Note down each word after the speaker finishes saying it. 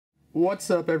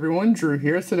What's up everyone, Drew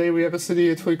here. Today we have a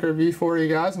Cydia Tweak review for you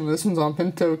guys, and this one's on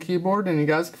Pictokeyboard, and you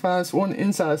guys can find this one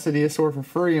inside Cydia store for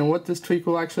free. And what this tweak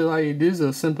will actually allow you to do is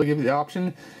it'll simply give you the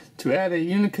option to add a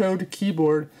Unicode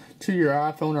keyboard to your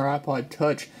iPhone or iPod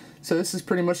Touch. So this is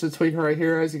pretty much the tweak right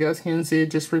here. As you guys can see,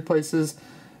 it just replaces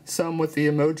some with the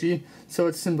emoji. So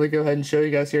let's simply go ahead and show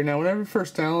you guys here. Now whenever you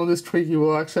first download this tweak, you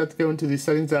will actually have to go into the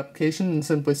settings application and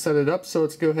simply set it up. So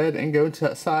let's go ahead and go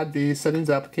inside the settings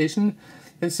application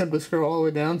and simply scroll all the way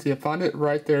down until you find it.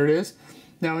 Right there it is.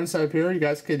 Now inside here you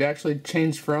guys could actually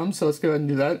change from, so let's go ahead and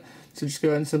do that. So just go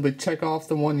ahead and simply check off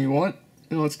the one you want,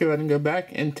 and let's go ahead and go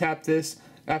back and tap this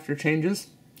after changes.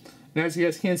 And as you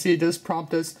guys can see, it does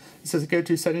prompt us. It says go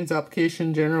to settings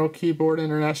application, general keyboard,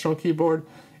 international keyboard,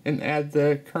 and add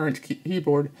the current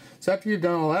keyboard. So after you've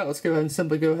done all that, let's go ahead and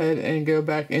simply go ahead and go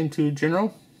back into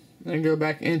general and go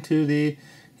back into the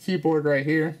keyboard right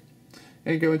here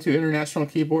and go into international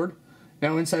keyboard.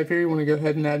 Now inside here you want to go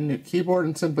ahead and add a new keyboard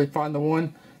and simply find the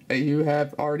one that you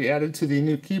have already added to the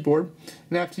new keyboard.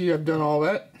 And after you have done all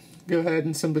that, go ahead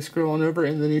and simply scroll on over,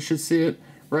 and then you should see it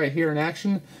right here in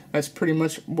action. That's pretty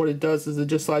much what it does, is it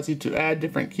just allows you to add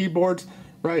different keyboards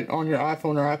right on your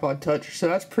iPhone or iPod Touch. So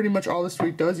that's pretty much all this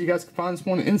tweak does. You guys can find this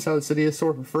one inside the Cydia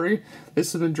store for free.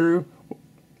 This has been Drew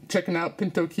checking out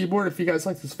Pictokeyboard. If you guys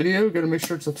like this video, go to make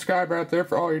sure to subscribe right there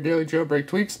for all your daily jailbreak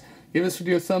tweaks. Give this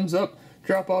video a thumbs up.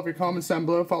 Drop off your comments down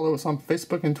below. Follow us on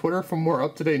Facebook and Twitter for more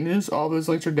up-to-date news. All those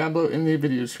links are down below in the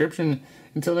video description.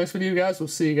 Until next video, guys, we'll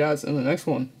see you guys in the next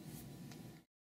one.